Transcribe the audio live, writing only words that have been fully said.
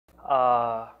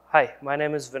Hi, my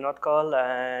name is Vinod Koul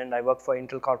and I work for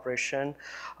Intel Corporation.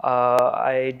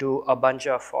 I do a bunch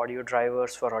of audio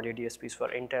drivers for audio DSPs for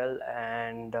Intel,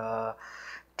 and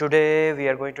today we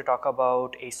are going to talk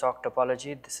about ASoC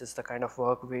topology. This is the kind of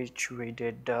work which we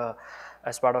did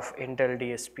as part of Intel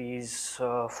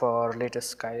DSPs for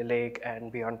latest Skylake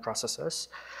and beyond processors.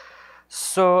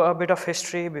 So a bit of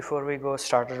history before we go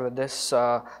started with this.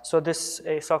 So this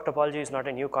ASoC topology is not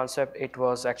a new concept. It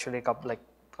was actually a couple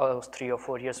 3 or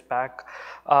 4 years back.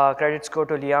 Credits go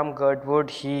to Liam Girdwood.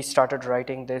 He started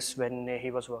writing this when he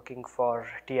was working for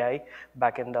TI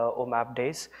back in the OMAP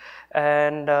days.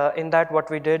 And in that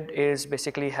what we did is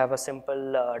basically have a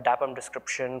simple DAPM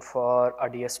description for a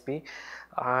DSP.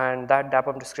 And that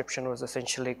DAPM description was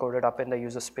essentially coded up in the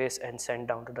user space and sent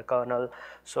down to the kernel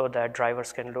so that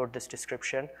drivers can load this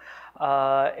description.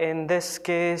 In this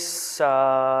case,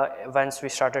 once we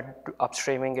started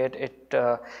upstreaming it, it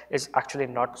is actually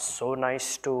not so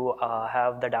nice to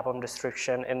have the DAPM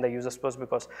description in the user space,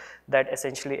 because that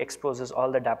essentially exposes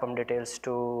all the DAPM details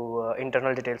to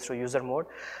internal details to user mode.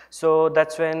 So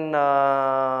that's when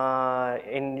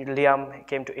Liam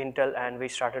came to Intel and we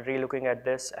started relooking at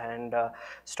this and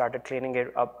started cleaning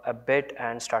it up a bit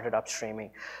and started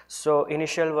upstreaming. So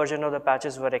initial version of the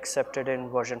patches were accepted in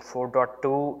version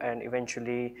 4.2, and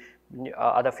eventually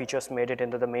other features made it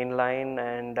into the main line,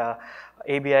 and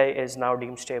ABI is now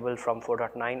deemed stable from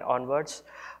 4.9 onwards.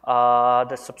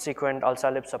 The subsequent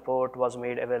ALSA lib support was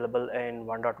made available in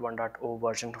 1.1.0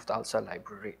 version of the ALSA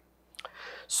library.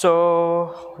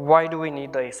 So why do we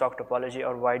need the ASoC topology,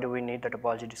 or why do we need the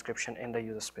topology description in the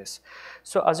user space?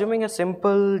 So assuming a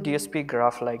simple DSP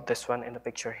graph like this one in the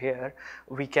picture here,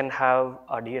 we can have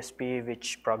a DSP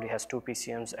which probably has 2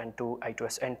 PCMs and 2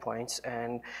 I2S endpoints,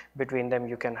 and between them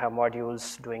you can have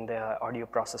modules doing the audio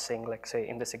processing, like say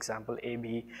in this example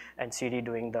AB and CD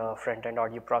doing the front-end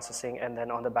audio processing, and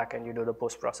then on the back end you do the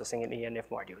post-processing in ENF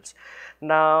modules.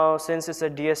 Now since it's a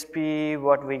DSP,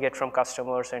 what we get from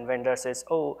customers and vendors is,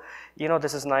 oh, you know,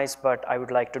 this is nice, but I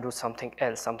would like to do something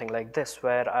else, something like this,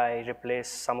 where I replace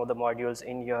some of the modules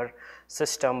in your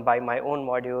system by my own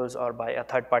modules or by a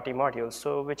third-party module,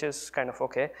 so which is kind of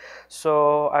okay.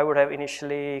 So I would have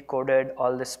initially coded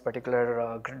all this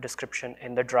particular description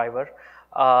in the driver,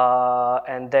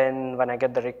 and then when I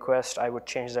get the request, I would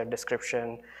change that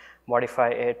description, modify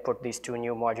it, put these 2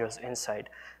 new modules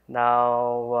inside.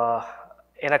 Now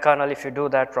in a kernel, if you do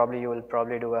that, you will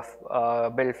probably do a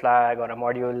build flag or a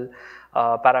module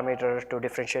parameter to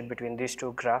differentiate between these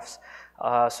 2 graphs.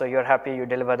 So you're happy, you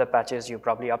deliver the patches, you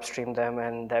probably upstream them,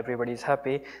 and everybody's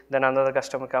happy. Then another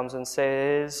customer comes and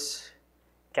says,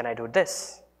 can I do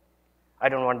this? I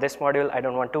don't want this module, I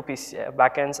don't want 2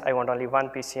 backends, I want only 1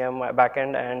 PCM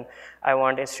backend, and I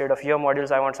want, instead of your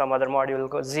modules, I want some other module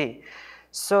called Z.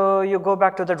 So you go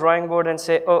back to the drawing board and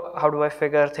say, oh, how do I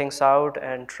figure things out,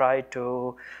 and try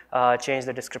to change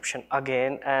the description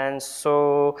again. And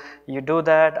so you do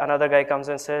that, another guy comes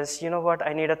and says, you know what,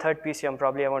 I need a 3rd PCM,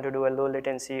 probably I want to do a low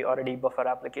latency or a debuffer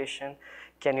application.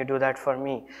 Can you do that for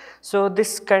me? So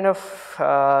this kind of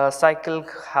cycle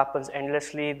happens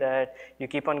endlessly, that you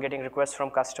keep on getting requests from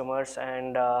customers,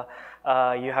 and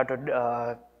you have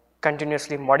to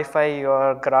continuously modify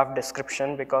your graph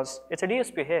description, because it's a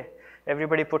DSP. Hey,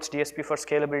 everybody puts DSP for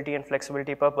scalability and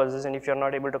flexibility purposes, and if you're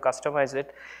not able to customize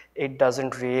it, it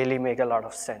doesn't really make a lot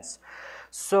of sense.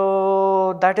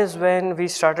 So that is when we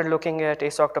started looking at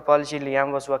ASoC topology.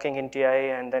 Liam was working in TI,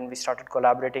 and then we started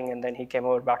collaborating, and then he came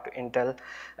over back to Intel,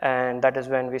 and that is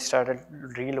when we started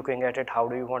re-looking at it, how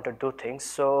do you want to do things.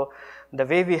 So the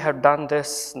way we have done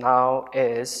this now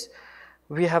is,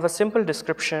 we have a simple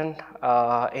description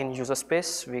in user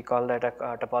space. We call that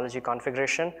a topology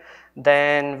configuration.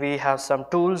 Then we have some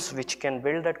tools which can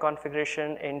build that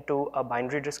configuration into a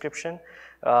binary description.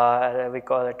 We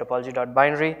call it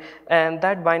topology.binary, and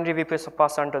that binary we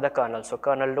pass on to the kernel. So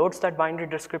kernel loads that binary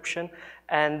description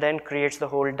and then creates the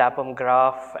whole DAPM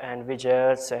graph and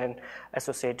widgets and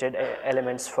associated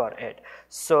elements for it.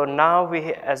 So now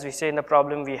we, as we say in the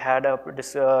problem, we had a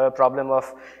problem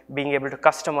of being able to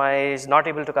customize, not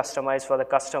able to customize for the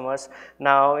customers.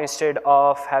 Now instead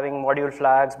of having module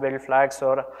flags, build flags,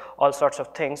 or all sorts of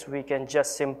things, we can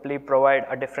just simply provide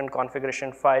a different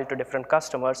configuration file to different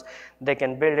customers. They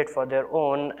can build it for their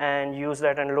own and use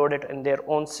that and load it in their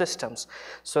own systems.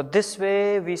 So this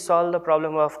way we solve the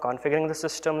problem of configuring the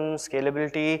system,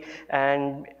 scalability,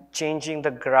 and changing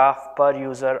the graph per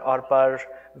user or per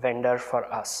vendor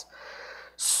for us.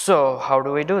 So how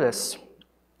do we do this?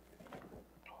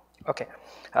 Okay.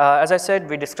 As I said,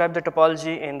 we described the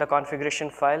topology in the configuration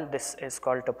file. This is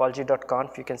called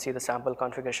topology.conf. You can see the sample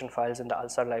configuration files in the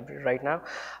ALSA library right now.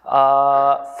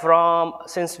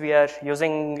 Since we are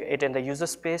using it in the user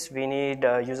space, we need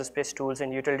user space tools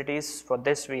and utilities. For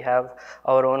this, we have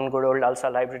our own good old ALSA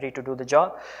library to do the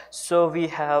job. So we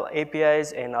have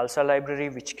APIs in ALSA library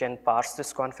which can parse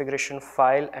this configuration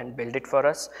file and build it for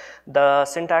us. The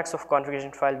syntax of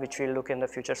configuration file, which we'll look in the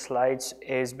future slides,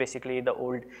 is basically the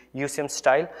old UCM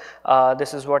style.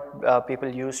 This is what people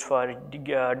used for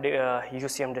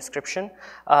UCM description.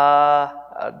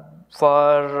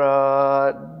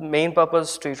 For main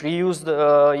purpose to reuse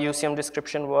the UCM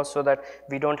description was so that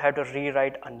we don't have to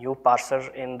rewrite a new parser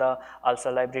in the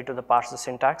ALSA library to the parser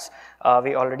syntax.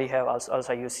 We already have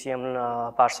ALSA UCM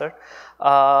parser.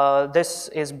 This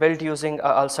is built using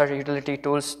ALSA utility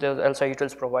tools. The ALSA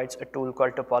utils provides a tool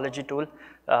called topology tool,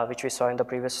 which we saw in the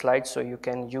previous slide. So you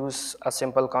can use a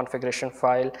simple configuration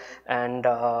file and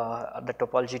the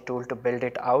topology tool to build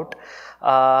it out.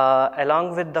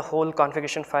 Along with the whole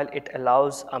configuration file, it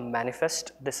allows a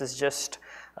manifest. This is just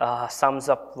sums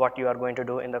up what you are going to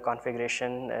do in the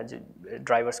configuration.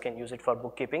 Drivers can use it for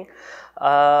bookkeeping.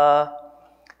 For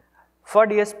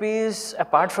DSPs,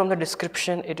 apart from the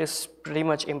description, it is pretty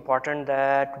much important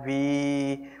that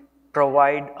we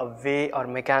provide a way or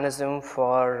mechanism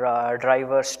for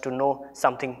drivers to know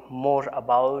something more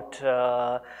about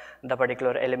the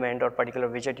particular element or particular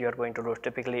widget you are going to do.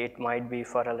 Typically, it might be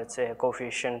for let's say a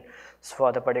coefficient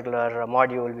for the particular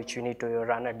module which you need to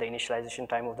run at the initialization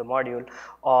time of the module,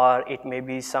 or it may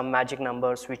be some magic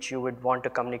numbers which you would want to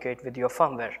communicate with your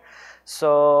firmware.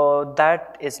 So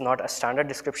that is not a standard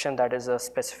description, that is a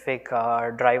specific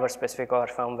driver specific or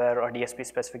firmware or DSP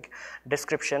specific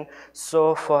description.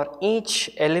 So for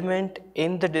each element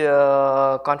in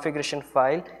the configuration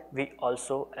file, we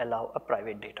also allow a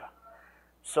private data.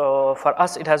 So for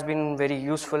us, it has been very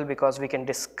useful because we can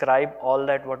describe all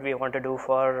that what we want to do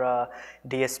for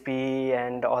DSP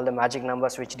and all the magic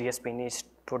numbers which DSP needs,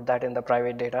 put that in the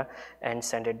private data and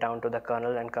send it down to the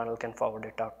kernel, and kernel can forward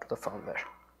it out to the firmware.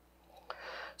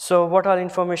 So what all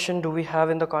information do we have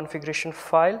in the configuration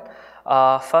file?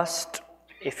 First,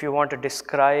 if you want to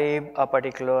describe a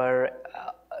particular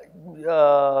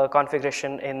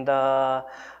configuration in the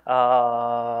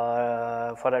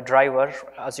for a driver,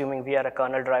 assuming we are a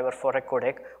kernel driver for a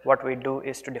codec, what we do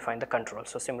is to define the control.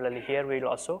 So similarly here we will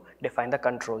also define the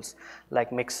controls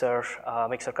like mixer,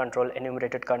 mixer control,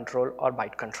 enumerated control, or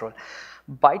byte control.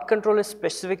 Byte control is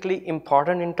specifically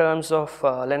important in terms of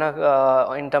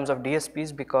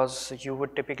DSPs, because you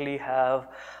would typically have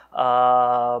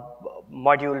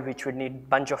module which would need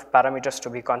bunch of parameters to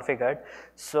be configured.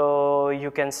 So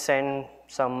you can send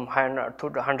some 100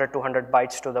 200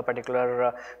 bytes to the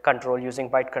particular control using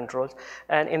byte controls.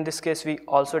 And in this case we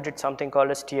also did something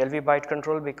called as TLV byte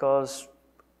control, because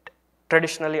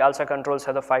traditionally ALSA controls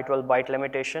have the 512 byte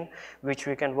limitation, which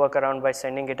we can work around by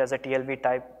sending it as a TLV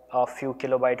type of few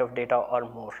kilobyte of data or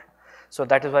more. So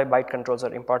that is why byte controls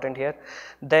are important here.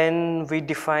 Then we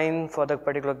define for the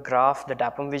particular graph the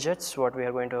DAPM widgets, what we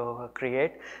are going to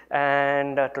create,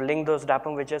 and to link those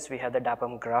DAPM widgets, we have the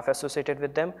DAPM graph associated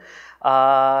with them.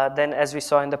 Then as we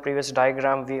saw in the previous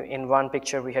diagram, in one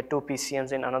picture we had 2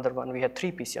 PCMs, in another one we had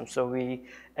 3 PCMs. So we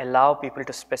allow people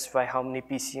to specify how many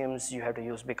PCMs you have to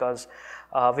use, because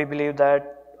we believe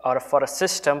that for a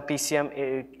system, PCM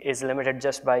is limited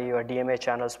just by your DMA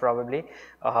channels probably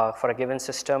for a given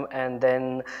system, and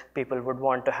then people would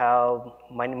want to have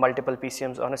multiple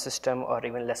PCMs on a system or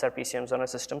even lesser PCMs on a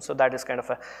system. So that is kind of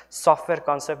a software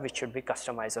concept which should be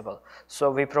customizable. So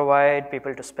we provide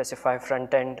people to specify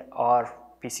front end or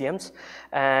PCMs,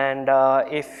 and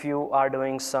if you are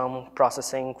doing some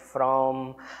processing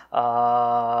from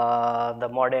the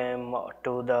modem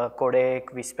to the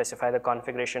codec, we specify the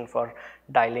configuration for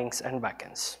dialinks and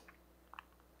backends.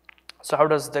 So how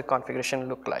does the configuration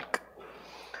look like?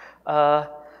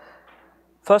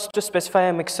 First, to specify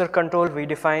a mixer control, we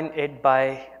define it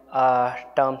by a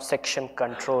term section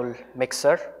control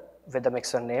mixer with the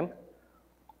mixer name.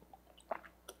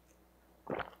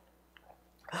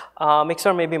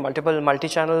 Mixer may be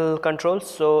multi-channel controls.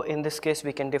 So in this case,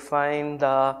 we can define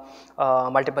the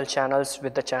multiple channels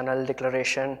with the channel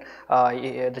declaration.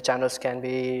 The channels can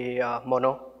be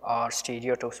mono or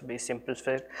stereo to be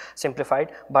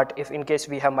simplified. But if in case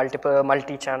we have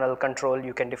multi-channel control,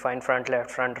 you can define front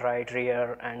left, front right,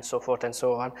 rear, and so forth and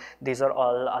so on. These are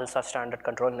all ALSA standard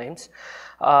control names.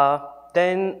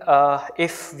 Then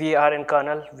if we are in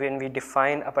kernel, when we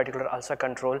define a particular ALSA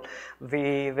control,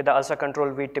 with the ALSA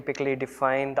control, we typically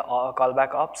define the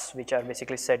callback ops, which are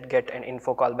basically set, get, and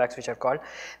info callbacks, which are called.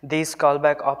 These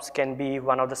callback ops can be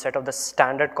one of the set of the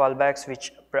standard callbacks,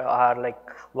 which are like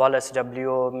wall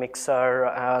SW, mixer,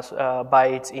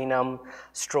 bytes, enum,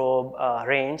 strobe,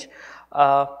 range.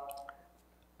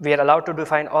 we are allowed to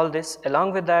define all this.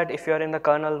 Along with that, if you are in the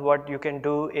kernel, what you can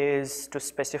do is to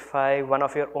specify one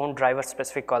of your own driver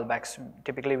specific callbacks.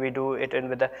 Typically we do it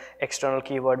with the external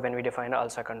keyword when we define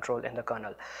ALSA control in the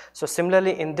kernel. So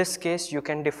similarly in this case, you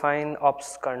can define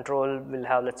ops control will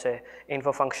have, let's say,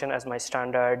 info function as my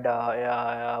standard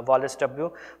Wallace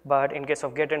W, but in case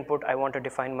of get input, I want to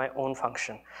define my own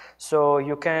function. So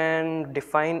you can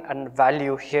define a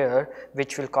value here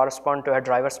which will correspond to a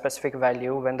driver specific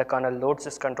value. When the kernel loads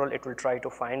this control, it will try to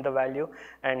find the value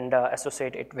and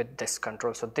associate it with this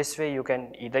control. So this way you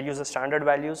can either use the standard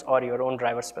values or your own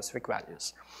driver specific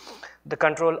values. The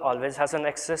control always has an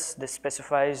access. This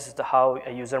specifies how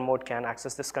a user mode can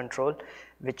access this control,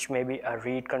 which may be a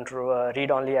read control, read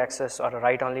only access, or a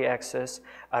write only access,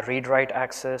 a read write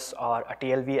access, or a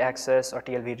TLV access, or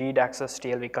TLV read access,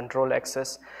 TLV control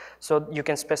access. So you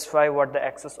can specify what the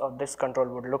access of this control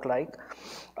would look like.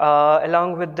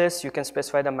 Along with this, you can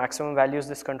specify the maximum values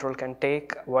this control can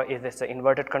take, if it's an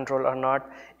inverted control or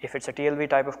not. If it's a TLV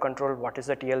type of control, what is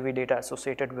the TLV data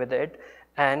associated with it,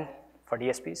 and for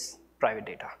DSPs, private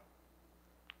data.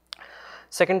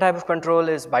 Second type of control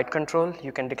is byte control.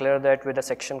 You can declare that with a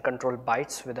section control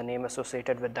bytes with a name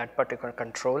associated with that particular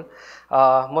control.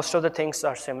 Most of the things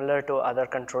are similar to other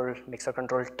control, mixer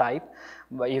control type,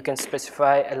 but you can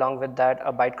specify along with that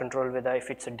a byte control with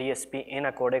if it's a DSP in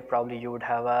a codec, probably you would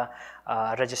have a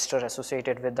register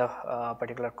associated with the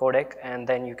particular codec, and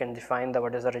then you can define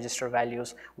what is the register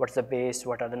values, what's the base,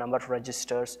 what are the number of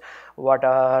registers, what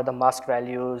are the mask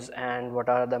values, and what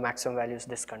are the maximum values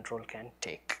this control can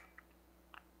take.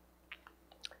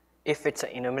 If it's an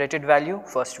enumerated value,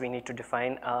 first we need to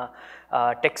define a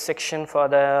text section for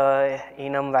the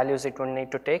enum values it will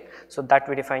need to take. So that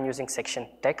we define using section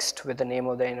text with the name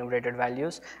of the enumerated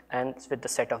values and with the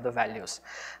set of the values.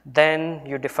 Then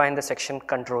you define the section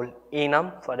control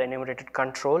enum for the enumerated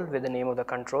control with the name of the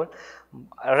control.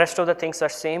 Rest of the things are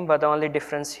same, but the only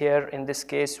difference here in this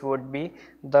case would be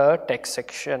the text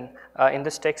section. In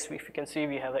this text, if you can see,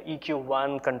 we have a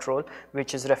EQ1 control,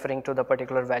 which is referring to the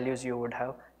particular values you would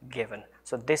have given.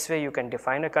 So this way you can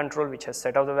define a control which has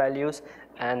set of the values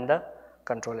and the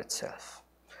control itself.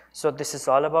 So this is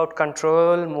all about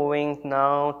control. Moving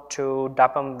now to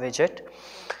DAPM widget.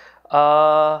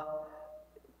 A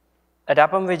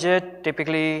DAPM widget,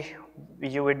 typically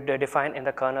you would define in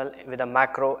the kernel with a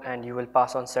macro, and you will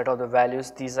pass on set of the values.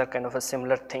 These are kind of a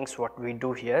similar things what we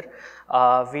do here.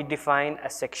 We define a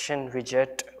section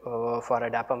widget for a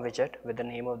DAPM widget with the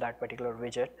name of that particular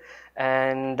widget,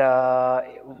 and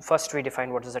first we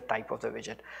define what is the type of the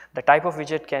widget. The type of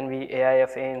widget can be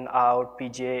AIF in, out,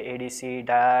 PGA, ADC,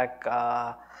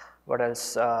 DAC, what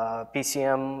else,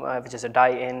 PCM, which is a die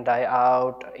in, die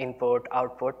out, input,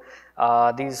 output.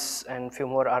 These and few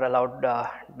more are allowed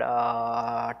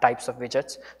types of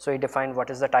widgets. So you define what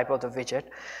is the type of the widget.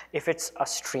 If it's a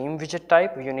stream widget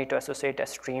type, you need to associate a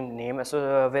stream name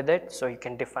with it. So you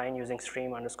can define using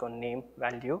stream underscore name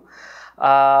value.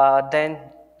 Then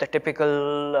the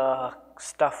typical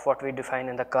stuff what we define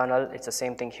in the kernel, it's the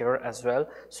same thing here as well.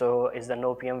 So is the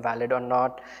no PM valid or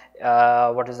not?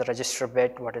 What is the register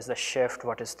bit? What is the shift?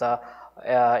 What is the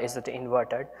is it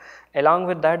inverted? Along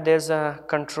with that, there's a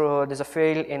control, there's a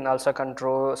field in ALSA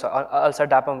control, so ALSA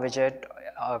DAPM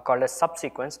widget called as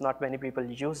subsequence. Not many people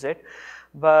use it,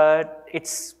 but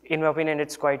it's, in my opinion,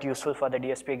 it's quite useful for the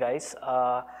DSP guys.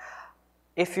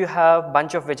 If you have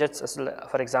bunch of widgets,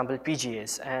 for example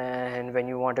PGAs, and when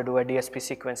you want to do a DSP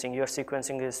sequencing, your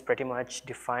sequencing is pretty much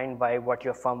defined by what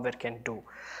your firmware can do.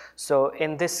 So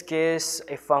in this case,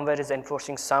 if firmware is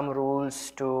enforcing some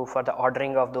rules for the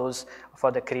ordering of those,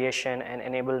 for the creation and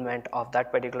enablement of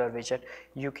that particular widget,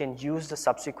 you can use the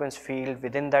subsequence field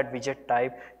within that widget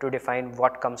type to define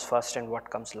what comes first and what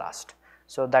comes last.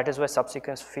 So that is why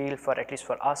subsequence field, for at least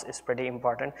for us, is pretty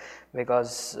important,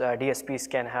 because DSPs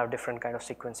can have different kind of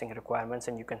sequencing requirements,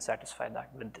 and you can satisfy that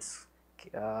with this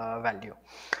value.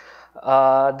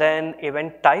 Then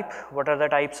event type, what are the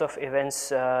types of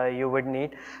events you would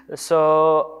need?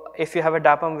 So if you have a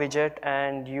DAPM widget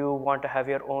and you want to have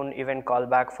your own event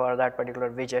callback for that particular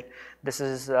widget, this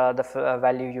is the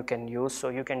value you can use. So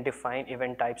you can define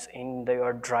event types in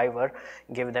your driver,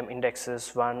 give them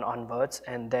indexes 1 onwards,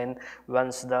 and then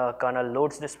once the kernel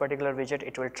loads this particular widget,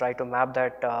 it will try to map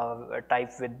that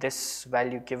type with this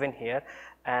value given here,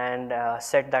 and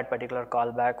set that particular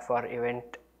callback for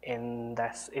event in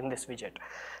this widget.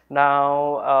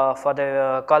 Now for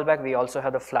the callback, we also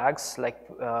have the flags, like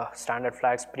standard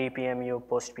flags, pre-PMU,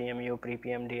 post-PMU,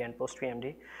 pre-PMD and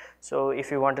post-PMD. So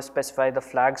if you want to specify the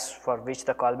flags for which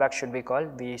the callback should be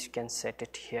called, we can set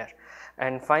it here.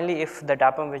 And finally, if the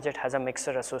DAPM widget has a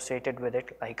mixer associated with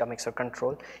it, like a mixer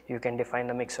control, you can define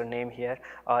the mixer name here,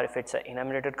 or if it's an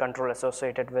enumerated control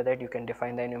associated with it, you can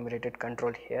define the enumerated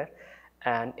control here,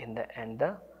 and in the end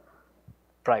the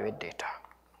private data.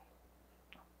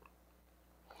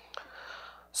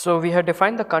 So we have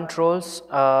defined the controls.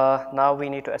 Now we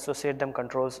need to associate them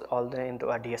controls all the way into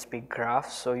a DSP graph.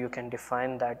 So you can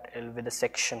define that with a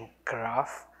section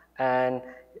graph, and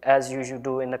as you should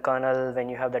do in the kernel, when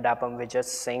you have the DAPM widget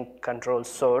sync control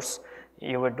source,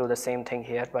 you would do the same thing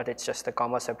here, but it's just a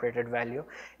comma separated value.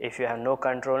 If you have no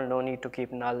control, no need to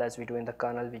keep null as we do in the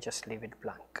kernel, we just leave it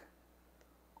blank.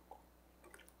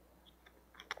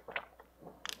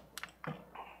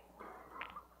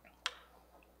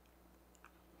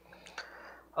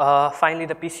 Finally,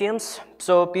 the PCMs.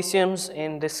 So PCMs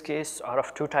in this case are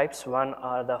of two types. One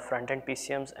are the front-end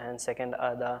PCMs, and second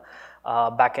are the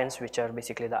backends, which are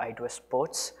basically the I2S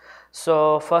ports.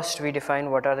 So first we define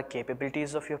what are the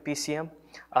capabilities of your PCM.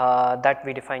 That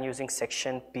we define using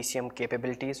section PCM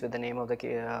capabilities with the name of the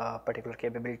particular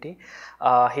capability.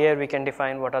 Here we can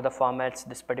define what are the formats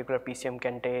this particular PCM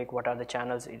can take, what are the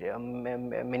channels,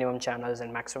 minimum channels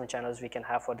and maximum channels we can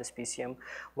have for this PCM,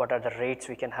 what are the rates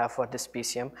we can have for this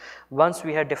PCM. Once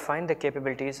we have defined the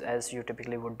capabilities, as you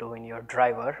typically would do in your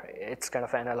driver, it's kind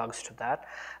of analogous to that,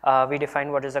 we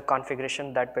define what is the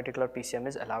configuration that particular PCM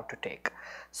is allowed to take.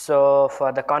 So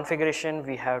for the configuration,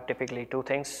 we have typically two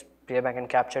things: playback and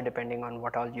capture, depending on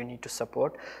what all you need to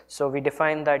support. So we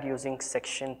define that using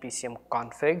section PCM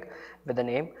config with the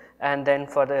name, and then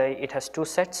for it has two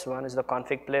sets. One is the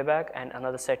config playback and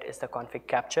another set is the config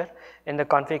capture. In the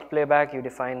config playback, you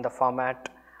define the format,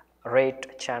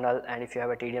 rate, channel, and if you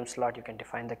have a TDM slot, you can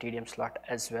define the TDM slot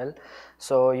as well.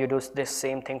 So you do this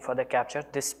same thing for the capture.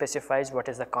 This specifies what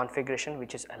is the configuration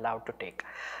which is allowed to take.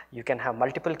 You can have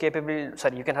multiple capabilities,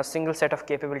 you can have single set of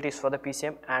capabilities for the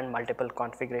PCM and multiple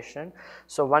configuration.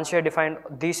 So once you have defined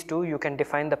these two, you can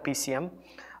define the PCM.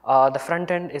 The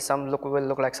front end is will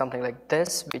look like something like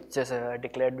this, which is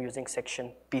declared using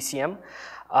section PCM.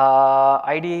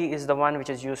 ID is the one which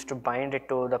is used to bind it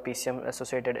to the PCM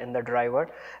associated in the driver,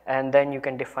 and then you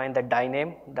can define the die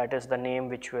name, that is the name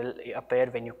which will appear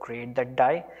when you create that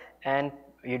die, and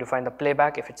you define the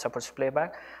playback if it supports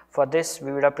playback. For this,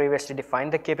 we would have previously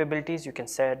defined the capabilities. You can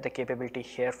set the capability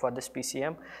here for this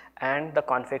PCM and the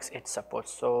configs it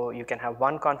supports. So you can have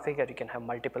one config or you can have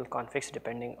multiple configs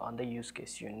depending on the use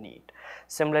case you need.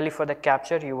 Similarly, for the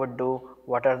capture, you would do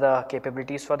what are the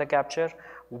capabilities for the capture,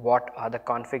 what are the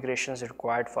configurations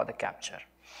required for the capture.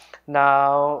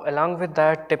 Now, along with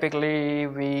that, typically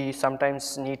we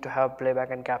sometimes need to have playback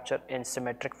and capture in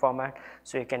symmetric format.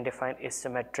 So you can define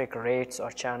asymmetric rates or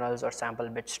channels or sample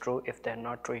bits true. If they are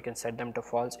not true, you can set them to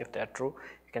false. If they are true,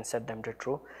 you can set them to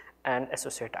true, and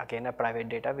associate again a private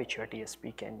data which your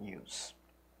DSP can use.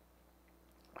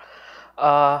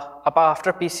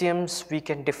 After PCMs, we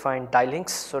can define die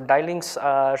links. So die links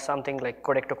are something like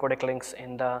codec to codec links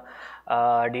in the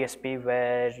DSP,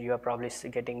 where you are probably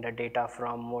getting the data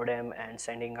from modem and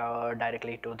sending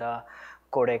directly to the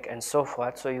codec and so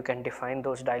forth. So you can define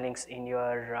those die links in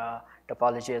your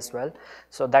topology as well.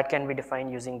 So that can be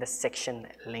defined using the section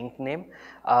link name.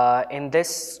 In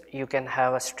this, you can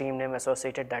have a stream name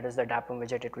associated, that is the DAPM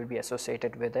widget, it will be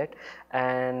associated with it,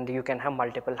 and you can have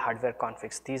multiple hardware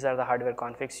configs. These are the hardware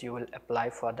configs you will apply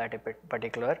for that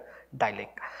particular die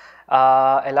link.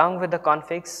 Along with the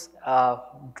configs,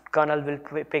 kernel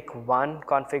will pick one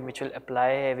config which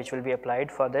will be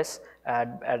applied for this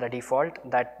at a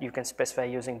default that you can specify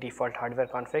using default hardware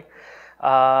config.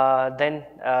 Then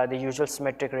the usual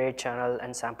symmetric rate, channel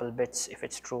and sample bits, if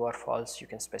it's true or false, you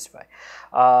can specify.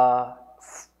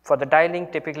 For the die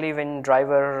link, typically when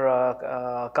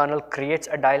driver kernel creates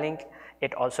a die link,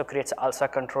 it also creates ALSA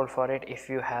control for it. If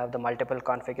you have the multiple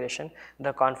configuration,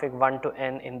 the config 1 to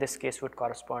n in this case would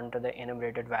correspond to the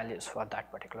enumerated values for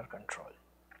that particular control.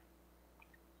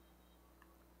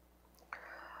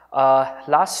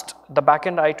 Last, the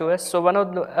backend I2S. So one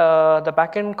of the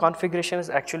backend configuration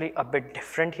is actually a bit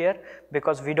different here,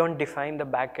 because we don't define the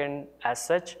backend as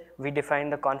such. We define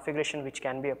the configuration which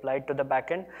can be applied to the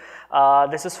backend.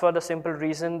 This is for the simple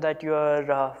reason that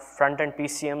your front-end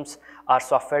PCMs are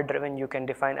software driven. You can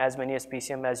define as many as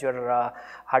PCM as your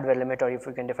hardware limit, or if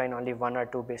you can define only one or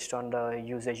two based on the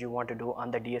usage you want to do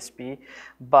on the DSP.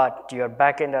 But your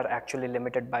backend are actually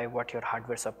limited by what your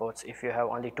hardware supports. If you have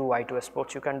only two I2S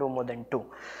ports, you can do more than two.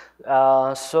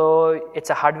 So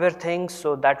it's a hardware thing,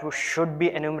 so that should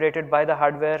be enumerated by the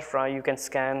hardware. You can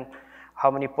scan how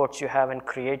many ports you have and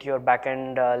create your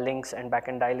backend links and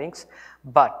backend die links.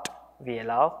 But we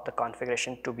allow the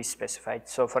configuration to be specified.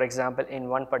 So for example, in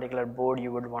one particular board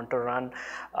you would want to run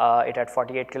it at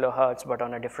 48 kilohertz, but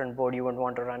on a different board you would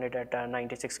want to run it at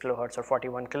 96 kilohertz or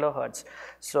 41 kilohertz.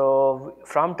 So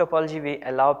from topology we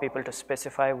allow people to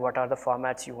specify what are the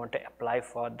formats you want to apply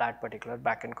for that particular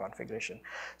backend configuration.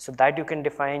 So that you can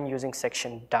define using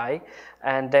section die,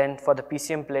 and then for the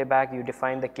PCM playback you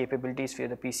define the capabilities. For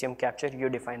the PCM capture you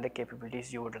define the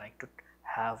capabilities you would like to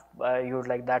have, you would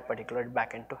like that particular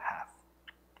backend to have.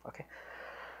 Okay.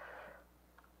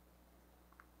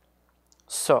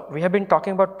 So we have been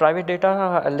talking about private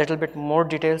data, a little bit more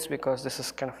details because this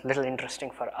is kind of little interesting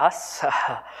for us.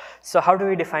 So how do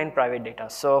we define private data?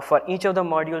 So for each of the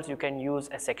modules you can use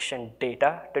a section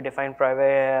data to define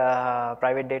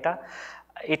private data.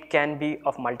 It can be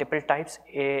of multiple types.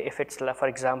 If it's, for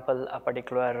example, a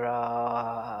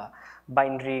particular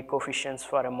binary coefficients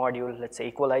for a module, let's say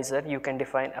equalizer, you can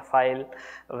define a file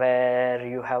where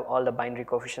you have all the binary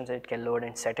coefficients, it can load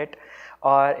and set it.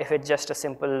 Or if it's just a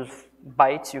simple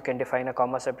bytes, you can define a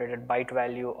comma separated byte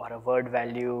value or a word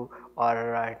value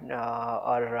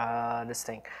or this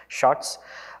thing, shots.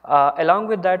 Along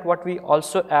with that, what we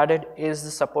also added is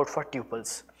the support for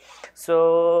tuples.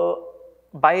 So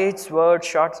bytes, words,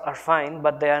 shots are fine,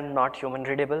 but they are not human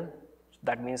readable.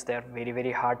 That means they are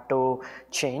very hard to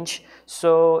change.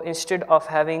 So instead of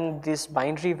having these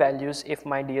binary values, if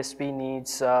my DSP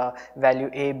needs value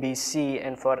A, B, C,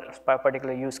 and for a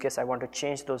particular use case I want to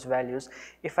change those values,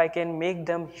 if I can make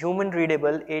them human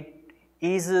readable, it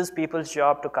eases people's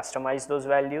job to customize those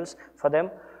values for them.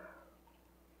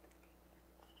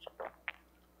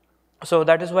 So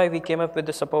that is why we came up with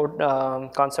the support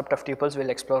concept of tuples. We'll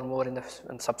explore more in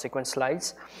subsequent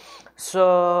slides.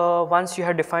 So once you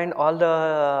have defined all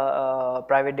the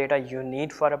private data you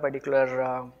need for a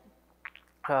particular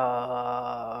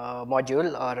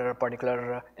module or a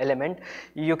particular element,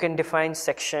 you can define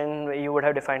section. You would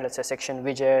have defined, let's say, section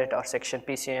widget or section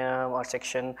PCM or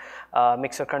section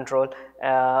mixer control.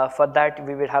 For that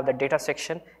we will have the data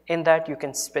section. In that you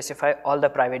can specify all the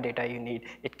private data you need.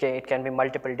 It can be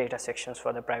multiple data sections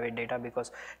for the private data,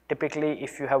 because typically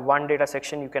if you have one data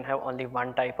section you can have only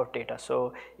one type of data.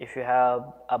 So if you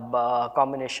have a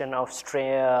combination of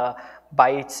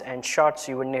bytes and shots,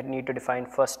 you would need to define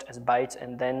first as bytes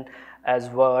and then as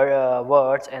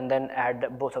words, and then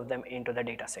add both of them into the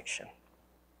data section.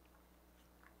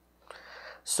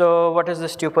 So what is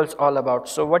this tuples all about?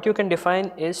 So what you can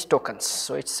define is tokens.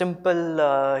 So it's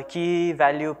simple key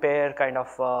value pair kind of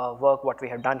work what we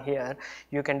have done here.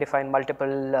 You can define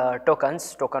multiple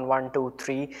tokens, token 1, 2,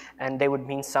 3, and they would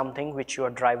mean something which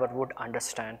your driver would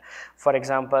understand. For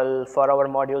example, for our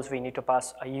modules we need to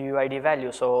pass a UUID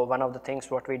value. So one of the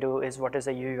things what we do is, what is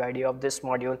the UUID of this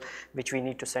module, which we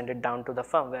need to send it down to the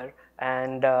firmware,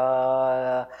 and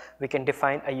we can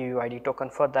define a UUID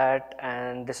token for that,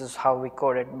 and this is how we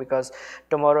code it. Because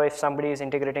tomorrow if somebody is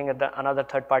integrating another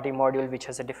third party module which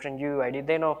has a different UUID,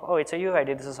 they know, oh, it's a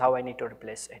UUID, this is how I need to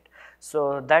replace it.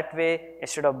 So that way,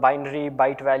 instead of binary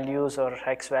byte values or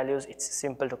hex values, it's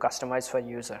simple to customize for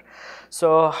user.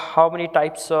 So how many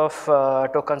types of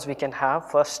tokens we can have?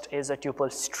 First is a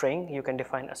tuple string. You can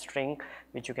define a string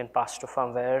which you can pass to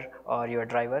firmware or your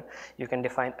driver. You can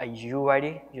define a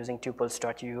UUID using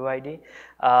tuples.UUID,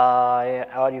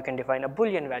 or you can define a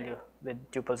boolean value with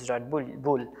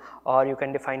tuples.bool, or you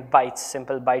can define bytes,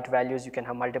 simple byte values. You can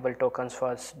have multiple tokens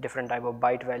for different type of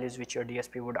byte values which your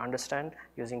DSP would understand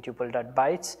using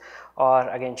tuple.bytes, or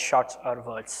again shots or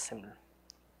words, similar.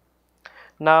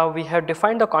 Now we have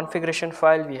defined the configuration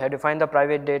file, we have defined the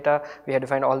private data, we have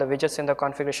defined all the widgets in the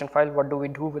configuration file. What do we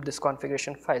do with this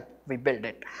configuration file? We build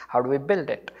it. How do we build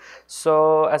it?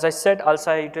 So as I said,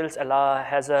 ALSA Utils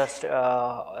has a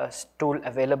tool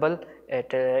available.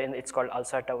 It's called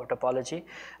ALSA Topology.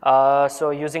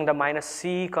 So using the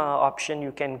 -C option,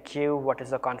 you can give what is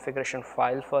the configuration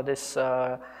file for this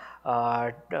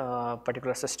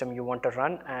particular system you want to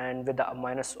run, and with the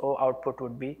 -O output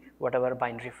would be whatever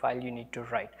binary file you need to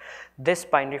write. This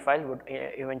binary file would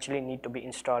eventually need to be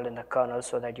installed in the kernel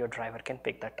so that your driver can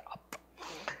pick that up.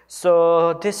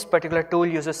 So this particular tool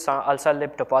uses ALSA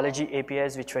lib topology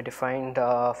APIs which were defined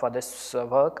for this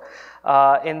work.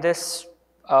 In this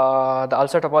the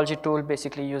ALSA topology tool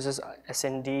basically uses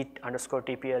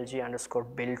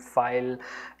snd_tplg_build file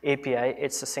API.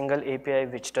 It's a single API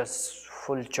which does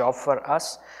full job for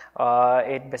us.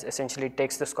 It essentially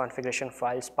takes this configuration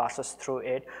files, passes through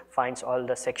it, finds all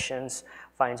the sections,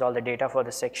 finds all the data for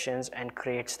the sections, and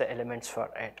creates the elements for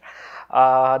it.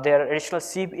 There are additional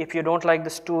C. If you don't like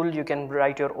this tool, you can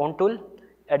write your own tool.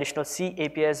 Additional C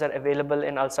APIs are available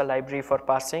in ALSA library for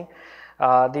parsing.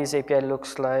 These API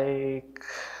looks like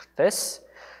this.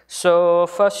 So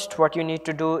first what you need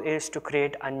to do is to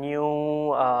create a new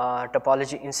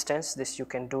topology instance. This you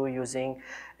can do using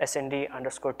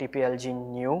snd_tplg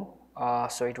new.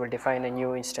 So it will define a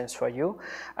new instance for you,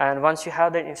 and once you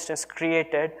have the instance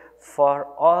created, for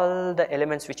all the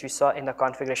elements which we saw in the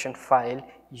configuration file,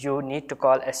 you need to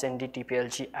call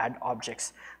snd_tplg add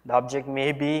objects. The object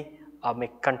may be a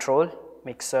control,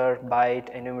 mixer, byte,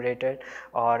 enumerated,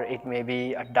 or it may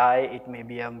be a die, it may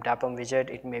be a DAPM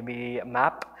widget, it may be a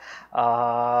map.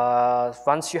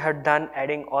 Once you have done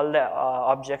adding all the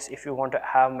objects, if you want to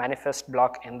have manifest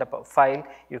block in the file,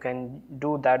 you can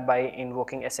do that by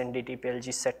invoking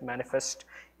snd_tplg set manifest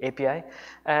API,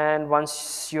 and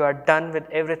once you are done with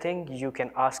everything, you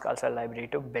can ask ALSA library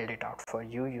to build it out for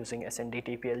you using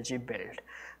snd_tplg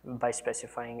build by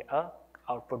specifying a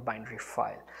output binary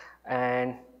file,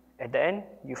 and at the end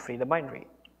you free the binary.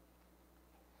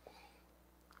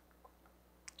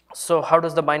 So how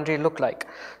does the binary look like?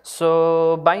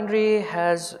 So binary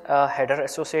has a header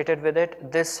associated with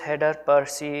it. This header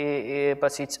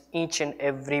percedes each and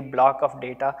every block of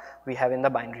data we have in the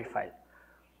binary file.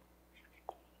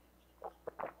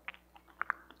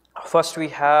 First we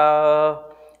have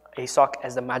ASoC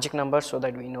as the magic number, so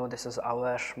that we know this is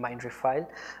our binary file,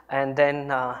 and then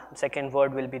second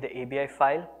word will be the ABI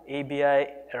file. ABI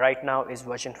right now is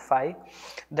version 5.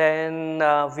 Then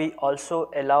we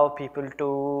also allow people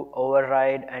to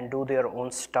override and do their own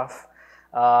stuff.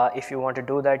 If you want to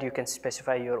do that, you can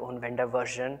specify your own vendor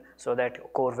version so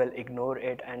that core will ignore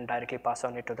it and directly pass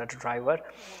on it to the driver.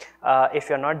 If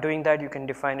you're not doing that, you can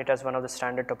define it as one of the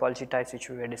standard topology types which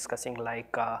we were discussing,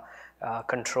 like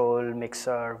control,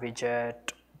 mixer, widget,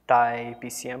 die,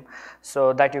 PCM,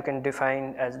 so that you can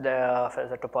define as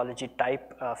the topology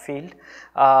type field.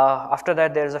 After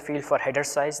that, there is a field for header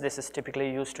size. This is typically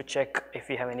used to check if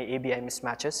you have any ABI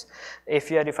mismatches.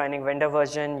 If you are defining vendor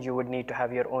version, you would need to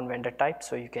have your own vendor type,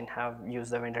 so you can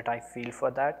use the vendor type field for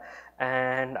that.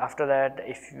 And after that,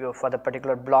 if you, for the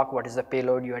particular block, what is the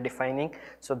payload you are defining,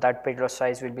 so that payload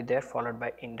size will be there, followed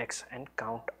by index and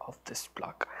count of this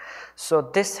block. So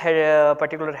this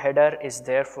particular header is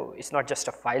there for, it's not just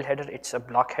a file header, it's a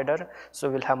block header. So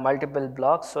we'll have multiple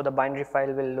blocks, so the binary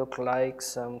file will look like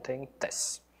something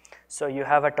this. So you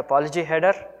have a topology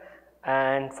header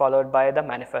and followed by the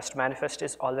manifest. Manifest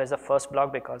is always the first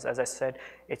block because, as I said,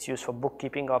 it's used for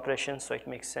bookkeeping operations, so it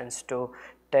makes sense to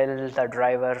tell the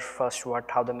driver first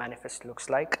how the manifest looks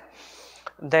like.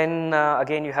 Then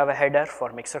again you have a header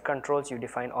for mixer controls. You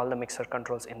define all the mixer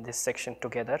controls in this section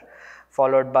together,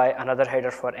 followed by another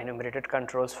header for enumerated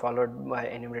controls, followed by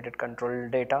enumerated control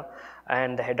data,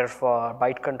 and the header for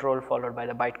byte control, followed by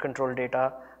the byte control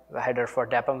data, a header for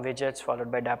DAPM widgets,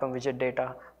 followed by DAPM widget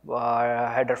data,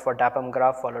 header for DAPM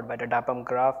graph, followed by the DAPM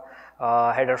graph,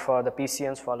 header for the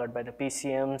PCMs, followed by the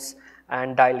PCMs,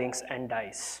 and die links and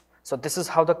dies. So this is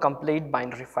how the complete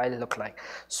binary file look like.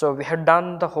 So we have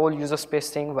done the whole user space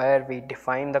thing where we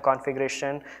define the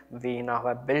configuration, we now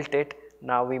have built it.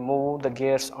 Now we move the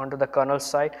gears onto the kernel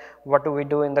side. What do we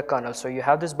do in the kernel? So you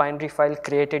have this binary file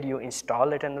created, you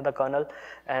install it into the kernel,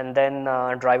 and then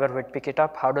driver would pick it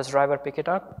up. How does driver pick it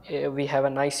up? We have a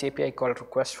nice API called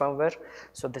request firmware.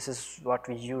 So this is what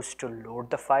we use to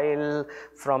load the file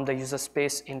from the user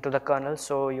space into the kernel.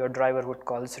 So your driver would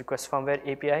call this request firmware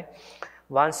API.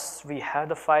 Once we have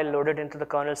the file loaded into the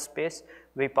kernel space,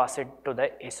 we pass it to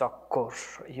the ASoC core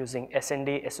using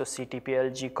SND ASoC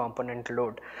TPLG component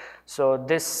load. So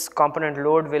this component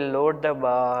load will load the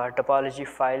topology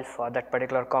file for that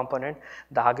particular component.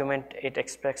 The argument it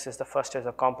expects is the first is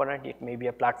a component. It may be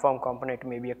a platform component, it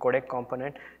may be a codec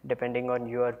component, depending on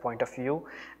your point of view.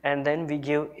 And then we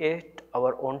give it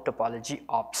our own topology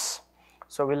ops.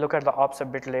 So we'll look at the ops a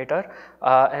bit later,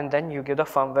 and then you give the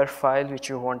firmware file which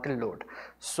you want to load.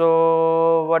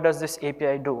 So what does this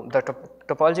API do? The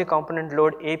topology component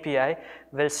load API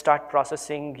will start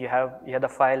processing. You have the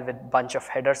file with bunch of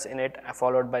headers in it,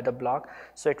 followed by the block.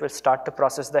 So it will start to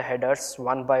process the headers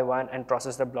one by one and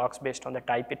process the blocks based on the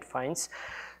type it finds.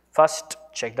 First,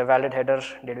 check the valid header.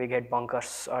 Did we get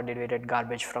bunkers or did we get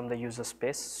garbage from the user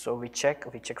space? So we check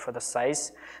for the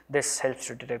size. This helps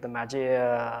to detect the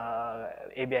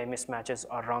ABI mismatches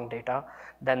or wrong data.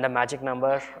 Then the magic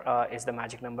number, is the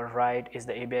magic number right? Is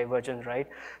the ABI version right?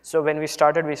 So when we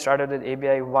started with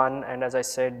ABI 1, and as I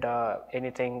said,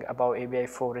 anything above ABI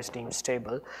 4 is deemed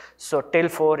stable. So till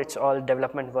 4, it's all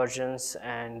development versions,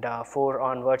 and 4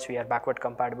 onwards we are backward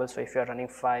compatible. So if you are running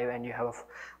 5 and you have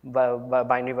a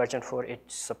binary version 4,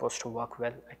 it's supposed to work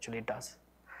well. Actually it does.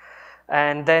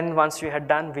 And then once we had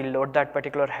done, we load that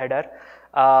particular header,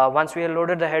 Once we have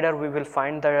loaded the header, we will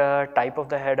find the type of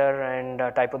the header and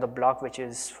type of the block which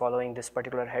is following this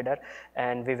particular header,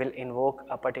 and we will invoke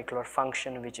a particular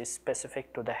function which is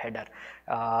specific to the header.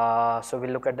 So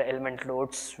we'll look at the element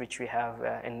loads which we have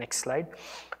in next slide.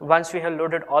 Once we have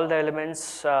loaded all the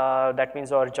elements, that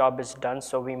means our job is done,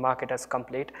 so we mark it as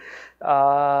complete.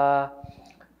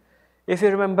 If you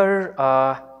remember,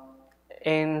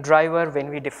 in driver, when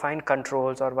we define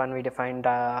controls or when we define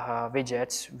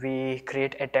widgets, we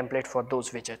create a template for those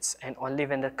widgets, and only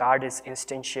when the card is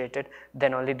instantiated,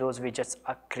 then only those widgets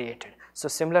are created. So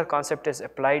similar concept is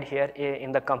applied here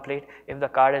in the complete. If the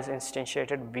card is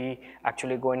instantiated, we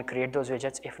actually go and create those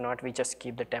widgets. If not, we just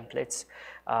keep the templates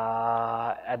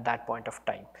at that point of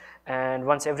time. And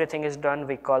once everything is done,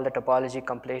 we call the topology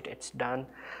complete. It's done.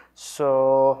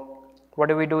 So what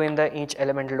do we do in the each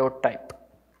element load type?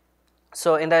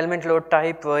 So in the element load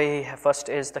type, first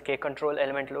is the K control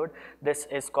element load. This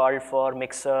is called for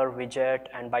mixer, widget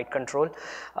and byte control.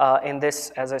 In this,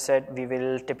 as I said, we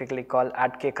will typically call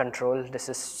add K control. This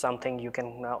is something you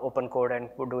can open code and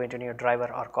do it in your driver,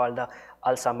 or call the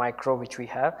ALSA micro which we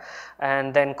have,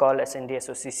 and then call SND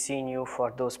ASoC CNew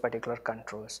for those particular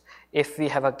controls. If we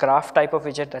have a graph type of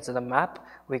widget, that's the map,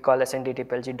 we call SND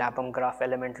Topology DAPM graph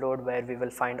element load, where we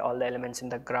will find all the elements in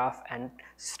the graph and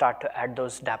start to add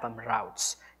those DAPM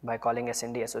routes by calling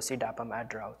SND ASoC DAPM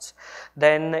add routes.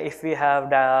 Then if we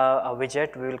have a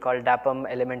widget, we will call DAPM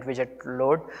element widget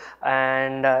load,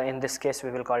 and in this case we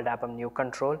will call DAPM new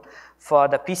control. For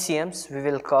the PCMs, we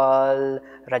will call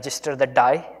register the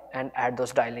die and add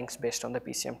those die links based on the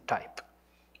PCM type.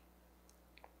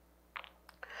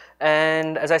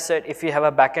 And as I said, if you have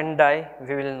a backend die,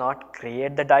 we will not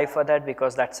create the die for that,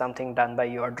 because that's something done by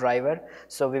your driver.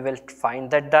 So we will find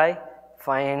that die,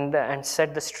 find and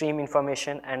set the stream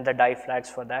information and the die flags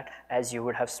for that, as you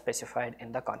would have specified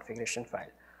in the configuration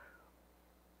file.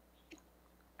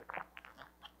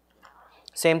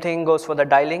 Same thing goes for the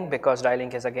die link, because die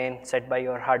link is again set by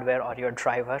your hardware or your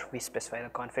driver. We specify the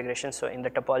configuration. So in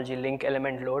the topology link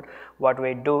element load, what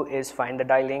we do is find the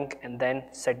die link and then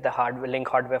set the link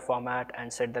hardware format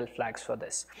and set the flags for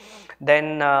this.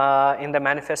 Then in the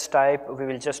manifest type, we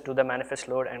will just do the manifest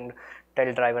load and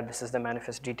tell driver this is the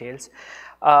manifest details.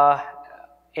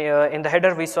 In the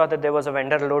header, we saw that there was a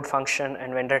vendor load function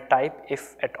and vendor type.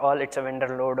 If at all it's a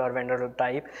vendor load or vendor load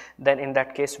type, then in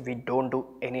that case we don't do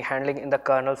any handling in the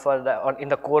kernel for that, or in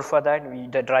the core for that.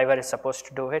 The driver is supposed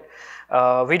to do it.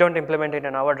 We don't implement it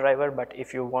in our driver, but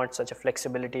if you want such a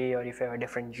flexibility, or if you have a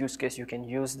different use case, you can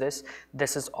use this.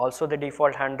 This is also the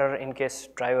default handler in case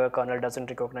driver kernel doesn't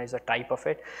recognize the type of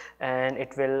it, and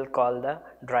it will call the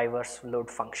driver's load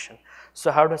function.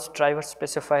 So how does driver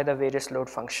specify the various load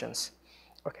functions?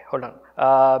 Okay, hold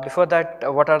on. Before that,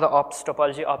 what are the ops,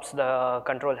 topology ops the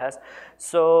control has?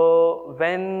 So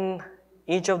when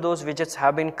each of those widgets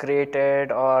have been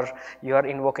created, or you are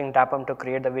invoking DAPM to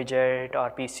create the widget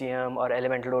or PCM or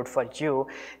element load for you,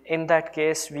 in that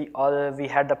case we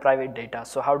had the private data.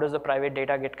 So how does the private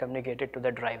data get communicated to the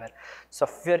driver? So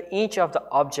for each of the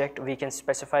object, we can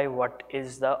specify what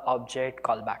is the object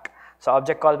callback. So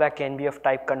object callback can be of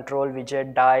type control,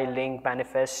 widget, die, link,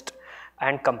 manifest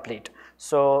and complete.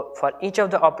 So for each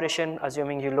of the operation,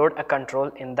 assuming you load a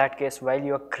control, in that case while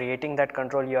you are creating that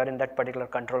control, you are in that particular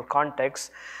control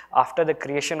context. After the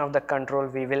creation of the control,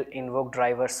 we will invoke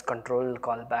driver's control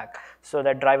callback. So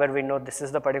that driver will know this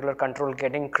is the particular control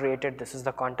getting created, this is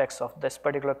the context of this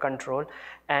particular control,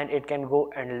 and it can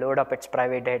go and load up its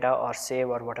private data or save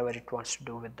or whatever it wants to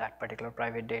do with that particular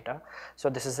private data. So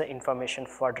this is the information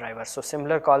for driver. So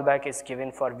similar callback is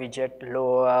given for widget,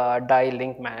 die,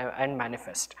 link and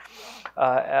manifest.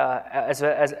 As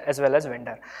well as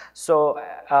vendor. So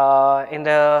in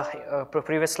the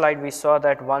previous slide, we saw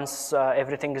that once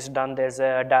everything is done, there's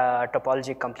a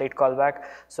topology complete callback.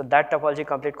 So that topology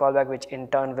complete callback, which in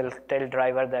turn will tell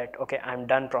driver that okay, I'm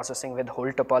done processing with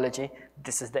whole topology,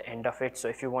 this is the end of it. So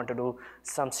if you want to do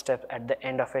some step at the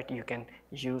end of it, you can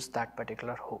use that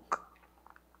particular hook.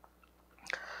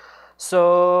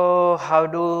 So how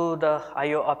do the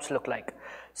IO ops look like?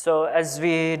 So as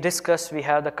we discussed, we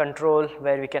have the control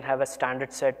where we can have a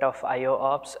standard set of IO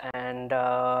ops, and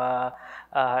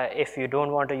if you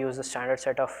don't want to use the standard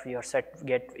set of your set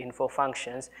get info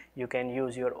functions, you can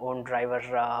use your own driver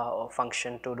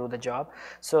function to do the job.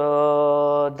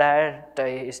 So that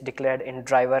is declared in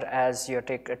driver as your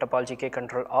topology K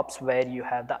control ops, where you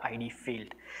have the ID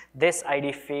field. This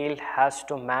ID field has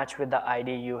to match with the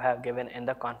ID you have given in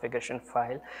the configuration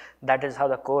file. That is how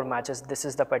the core matches. This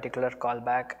is the particular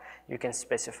callback stack, you can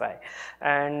specify.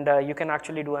 And you can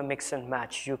actually do a mix and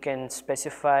match. You can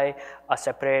specify a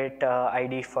separate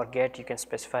ID for get, you can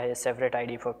specify a separate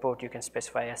ID for put, you can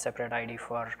specify a separate ID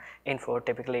for info.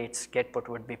 Typically it's get put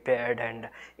would be paired and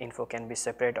info can be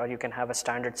separate, or you can have a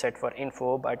standard set for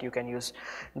info, but you can use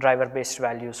driver based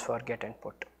values for get and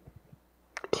put.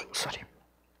 Sorry.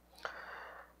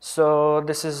 So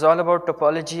this is all about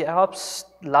topology apps.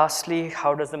 Lastly,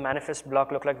 how does the manifest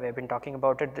block look like? We have been talking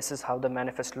about it. This is how the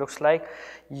manifest looks like.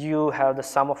 You have the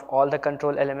sum of all the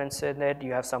control elements in it.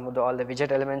 You have some of all the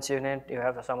widget elements in it. You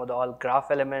have some of the all graph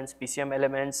elements, PCM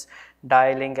elements,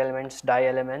 die link elements, die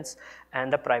elements,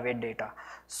 and the private data.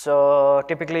 So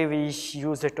typically we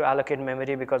use it to allocate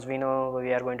memory because we know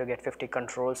we are going to get 50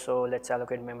 controls. So let's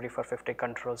allocate memory for 50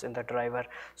 controls in the driver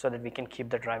so that we can keep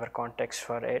the driver context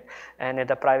for it. And in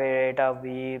the private data,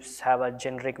 we have a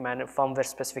generic firmware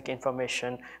specific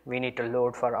information we need to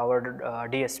load for our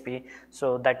DSP,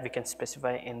 so that we can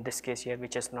specify in this case here,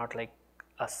 which is not like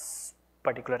a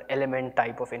particular element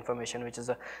type of information, which is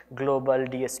a global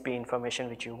DSP information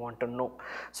which you want to know.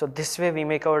 So this way we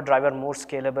make our driver more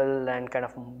scalable and kind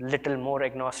of little more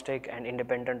agnostic and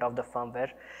independent of the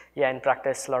firmware. Yeah, in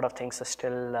practice a lot of things are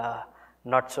still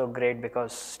not so great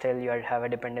because still you have a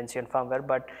dependency on firmware,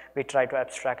 but we try to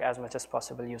abstract as much as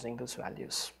possible using those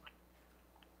values.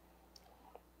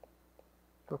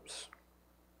 Oops.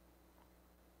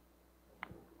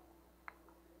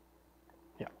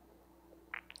 Yeah.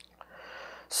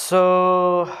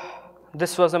 So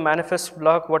this was a manifest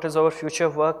block. What is our future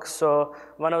work? So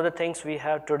one of the things we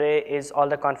have today is all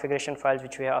the configuration files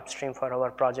which we have upstream for our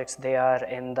projects. They are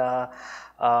in the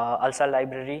ALSA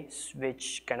library,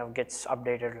 which kind of gets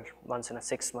updated once in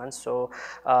 6 months. So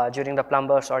during the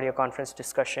Plumbers audio conference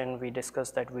discussion, we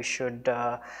discussed that we should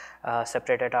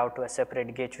separate it out to a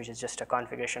separate gate, which is just a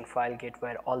configuration file gate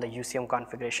where all the UCM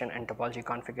configuration and topology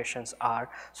configurations are,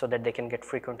 so that they can get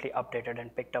frequently updated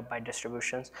and picked up by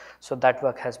distributions. So that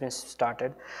work has been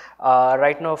started.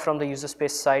 Right now from the user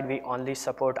space side, we only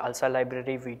support ALSA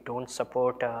library. We don't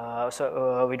support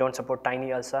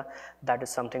tiny ALSA. That is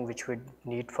something which we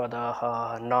need for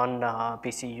the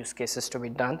non-PC use cases to be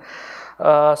done.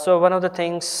 So one of the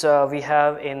things we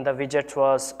have in the widgets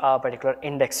was a particular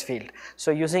index field.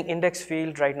 So using index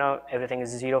field right now, everything is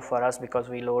 0 for us because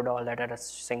we load all that at a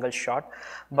single shot.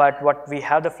 But what we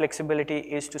have the flexibility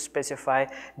is to specify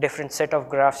different set of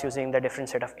graphs using the different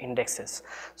set of indexes.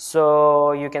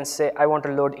 So you can say I want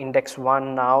to load index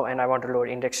 1 now, and I want to load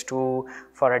index 2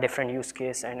 for a different use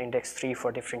case and index 3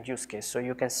 for different use case. So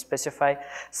you can specify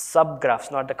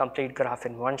subgraphs, not the complete graph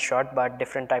in one shot, but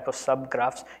different type of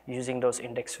subgraphs using those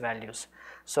index values.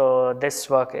 So this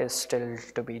work is still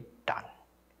to be done.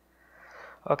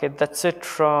 Okay, that's it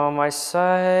from my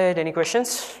side. Any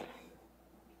questions?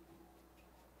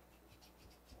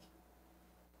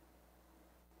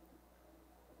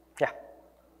 Yeah.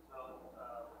 So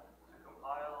to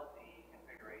compile the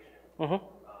configuration, Mm-hmm.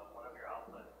 one of your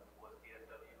outputs was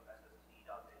ASoC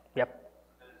DAPM. Yep.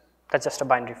 That's just a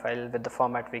binary file with the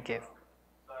format we gave.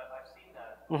 So I've seen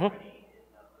that Mm-hmm. already in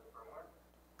the firmware.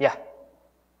 Yeah.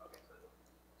 Okay,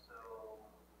 so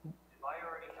if I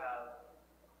already have,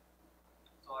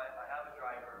 so I have a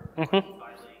driver, Mm-hmm.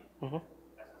 Skylake, Mm-hmm.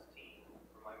 SST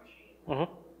for my machine, Mm-hmm.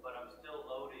 but I'm still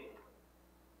loading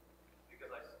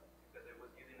because it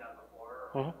was using that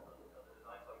before. Mm-hmm. The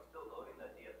design, so I'm still loading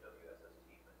that DFW SST,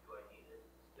 but do I need it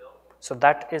still? So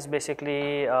that is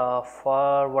basically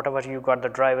for whatever you got the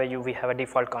driver, we have a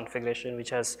default configuration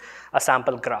which has a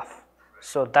sample graph.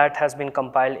 So that has been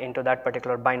compiled into that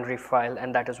particular binary file,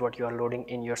 and that is what you are loading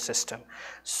in your system.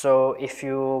 So if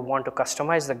you want to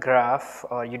customize the graph,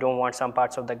 or you don't want some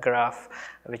parts of the graph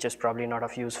which is probably not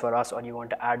of use for us, or you want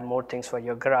to add more things for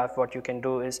your graph, what you can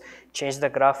do is change the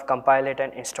graph, compile it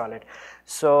and install it.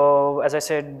 So as I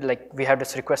said, like we have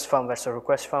this request firmware. So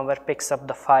request firmware picks up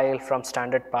the file from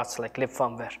standard paths like lib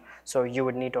firmware. So you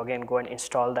would need to again go and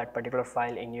install that particular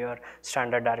file in your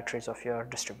standard directories of your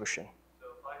distribution.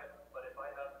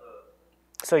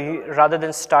 So you, rather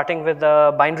than starting with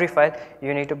the binary file,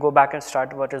 you need to go back and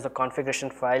start what is the configuration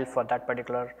file for that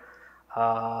particular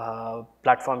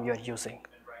platform you are using.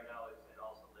 And right now it's in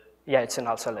ALSA lib. Yeah, it's in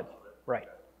ALSA lib, right.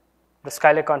 The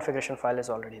Skylake configuration file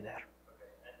is already there. Okay,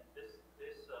 and this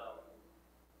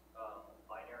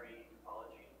binary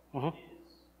topology Mm-hmm.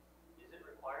 is it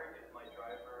required if my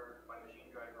machine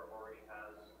driver already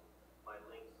has my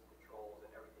links, controls,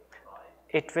 and everything defined?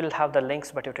 It will have the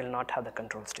links, but it will not have the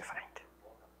controls defined.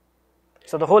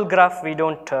 So the whole graph, we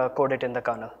don't code it in the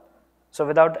kernel. So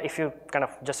without, if you kind of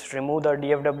just remove the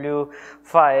DFW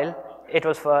file, it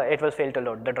will fail to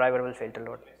load. The driver will fail to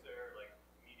load. Mixer, like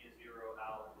media 0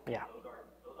 out. Yeah. Those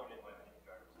aren't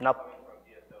Nope. coming from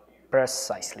DSW.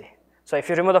 Precisely. So if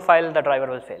you remove the file, the driver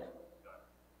will fail.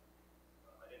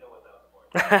 I didn't know what that was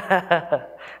for.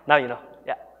 Now you know.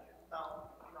 Yeah. Now,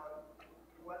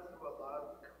 you went through a lot of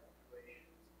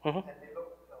configurations, Mhm. and they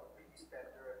look really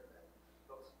standard and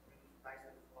looks really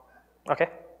nicely formatted. Okay.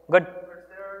 Good. But is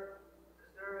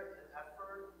there an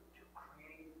effort to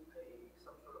create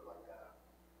some sort of like a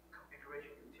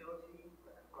configuration utility,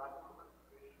 like a graphical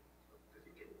configuration? Because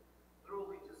you can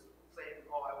literally just say,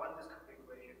 oh, I want this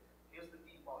configuration. Here's the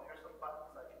default. Here's the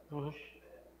buttons I can push,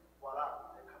 and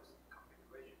voila, there comes the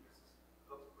configuration.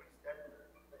 Looks pretty standard. Then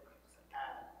you can just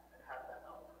add and have that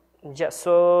output. Yeah,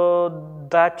 so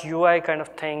that UI kind of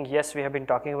thing, yes, we have been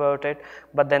talking about it,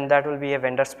 but then that will be a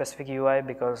vendor specific UI,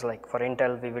 because like for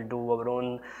Intel, we will do our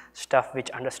own stuff which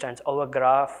understands our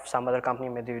graph. Some other company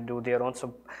may do their own.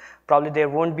 So probably there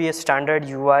won't be a standard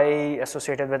UI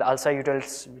associated with ALSA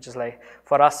utils, which is like,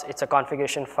 for us, it's a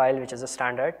configuration file, which is a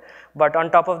standard. But on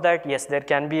top of that, yes, there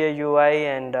can be a UI,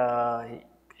 and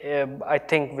I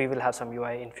think we will have some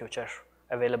UI in future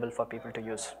available for people to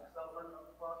use.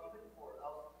 Well, even for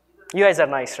UIs are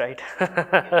nice, right? outside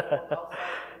Intel,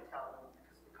 because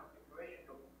the configuration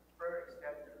look very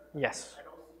standard. Yes. I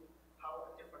don't see how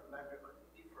a different vendor could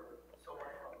differ so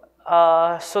much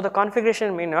from. So the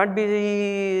configuration may not be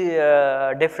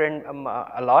different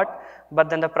a lot, but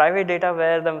then the private data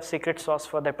where the secret sauce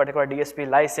for that particular DSP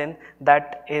lies in,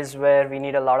 that is where we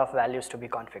need a lot of values to be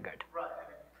configured. Right, and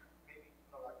then maybe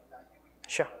like in that UI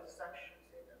Sure. section,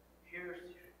 say that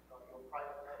here's your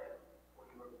private edit or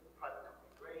your private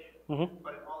configuration,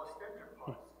 but in all the standard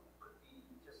parts could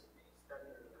be just a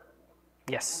standard kind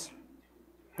of Yes. to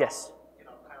Yes.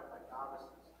 kind of like novices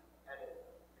edit,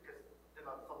 because it's a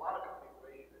lot of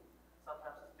configuration, and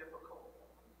sometimes it's difficult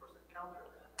when you first encounter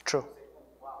that. True. Say, oh,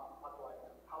 wow, what do I do?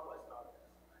 How do I start this?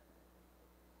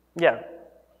 Yeah.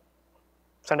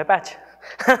 Sunday patch.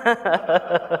 There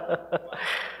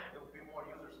would be more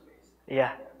user space.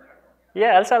 Yeah.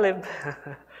 Yeah, ALSA lib.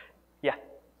 Yeah.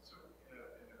 So in a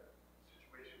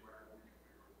situation where we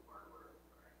configure the hardware,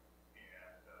 right,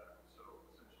 and so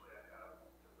essentially I have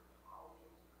different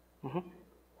topologies that change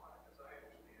the apply. As I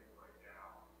understand it right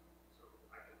now, so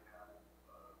I can have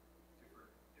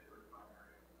different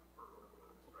primary firmware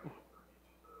instructions for each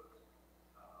of those.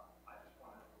 I just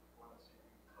want to see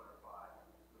if you can clarify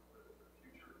with the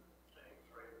future things,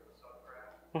 right, with the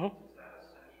subgraph. Is that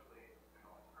essentially an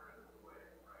alternative way,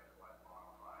 right, of like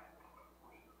modifying a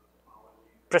portion of the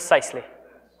topology? Precisely.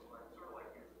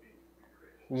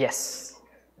 Yes.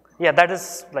 Yeah, that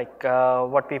is like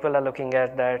what people are looking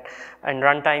at, that in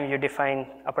runtime you define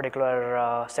a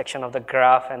particular section of the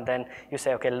graph, and then you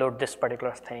say, okay, load this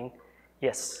particular thing.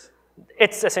 Yes,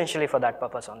 it's essentially for that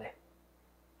purpose only.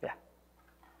 Yeah.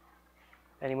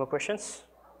 Any more questions?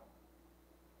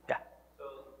 Yeah. So,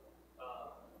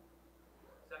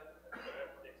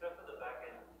 except for the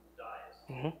backend dies,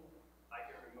 I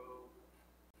can remove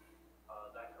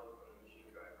that code from the machine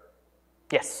driver.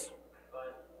 Yes.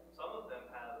 But some of them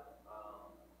have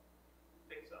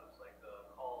fix-ups, like the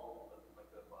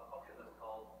function that's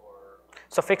called for.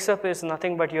 So fix-up is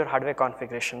nothing but your hardware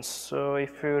configurations. So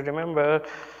if you remember,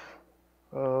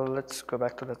 let's go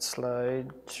back to that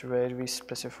slide where we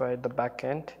specified the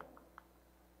backend.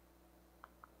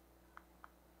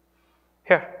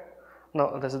 Here,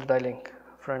 no, this is the die link,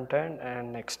 front end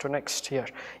and next to next here.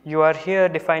 You are here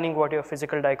defining what your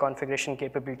physical die configuration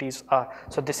capabilities are.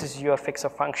 So this is your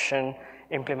fix-up function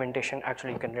implementation.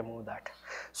 Actually, you can remove that.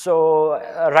 So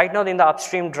right now in the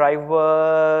upstream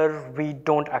driver, we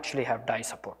don't actually have die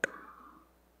support.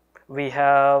 We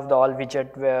have the all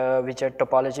widget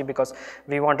topology, because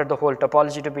we wanted the whole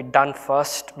topology to be done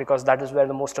first, because that is where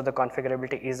the most of the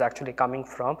configurability is actually coming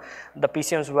from. The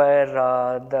PCMs were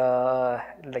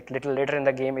like little later in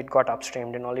the game, it got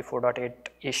upstreamed in only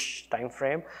 4.8-ish time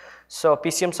frame. So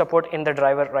PCM support in the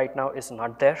driver right now is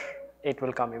not there. It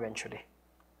will come eventually.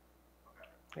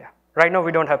 Yeah. Right now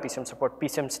we don't have PCM support.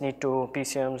 PCMs need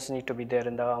to be there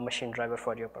in the machine driver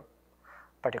for your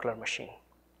particular machine.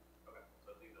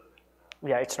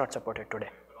 Yeah, it's not supported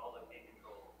today. But all the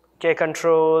K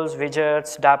controls,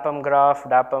 widgets, DAPM graph,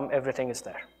 DAPM, everything is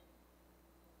there.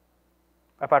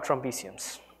 Apart from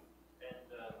PCMs. And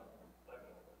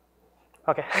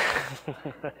Okay.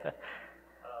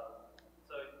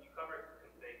 so you covered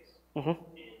configs in the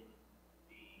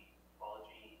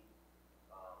topology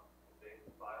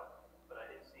config file, but I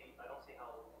don't see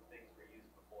how configs were used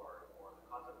before, or the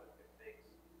concept of configs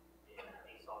in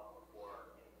ASoC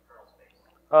before in the kernel space.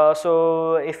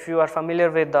 So if you are familiar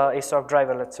with the ASoC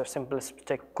driver, let's say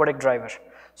simplistic codec driver.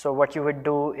 So what you would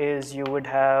do is you would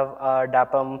have a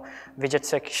DAPM widget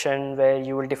section where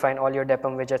you will define all your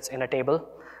DAPM widgets in a table,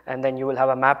 and then you will have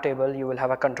a map table, you will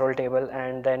have a control table,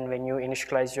 and then when you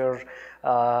initialize your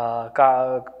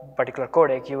particular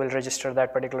codec, you will register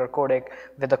that particular codec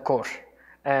with a core,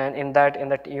 and in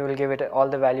that you will give it all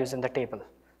the values in the table.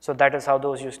 So that is how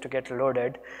those used to get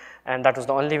loaded, and that was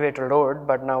the only way to load,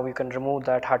 but now you can remove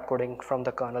that hard coding from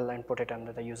the kernel and put it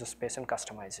under the user space and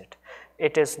customize it.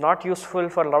 It is not useful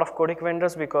for a lot of codec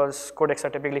vendors because codecs are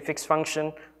typically fixed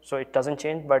function, so it doesn't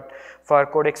change, but for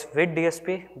codecs with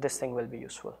DSP, this thing will be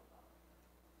useful.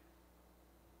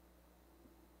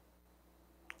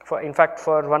 In fact,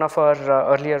 for one of our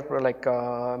earlier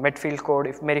Medfield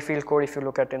code, Merrifield code, if you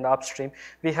look at in the upstream,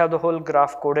 we have the whole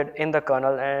graph coded in the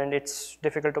kernel, and it's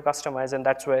difficult to customize, and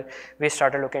that's where we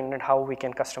started looking at how we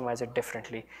can customize it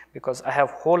differently, because I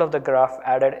have whole of the graph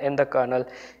added in the kernel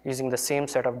using the same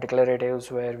set of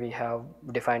declaratives where we have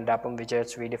defined DAPM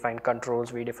widgets, we define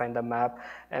controls, we define the map,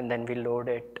 and then we load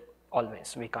it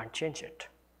always. We can't change it.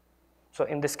 So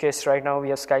in this case right now we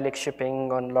have Skylake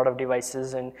shipping on a lot of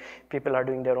devices, and people are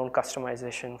doing their own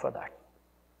customization for that.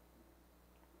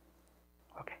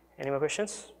 Okay, any more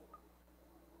questions?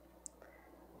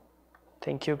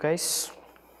 Thank you guys.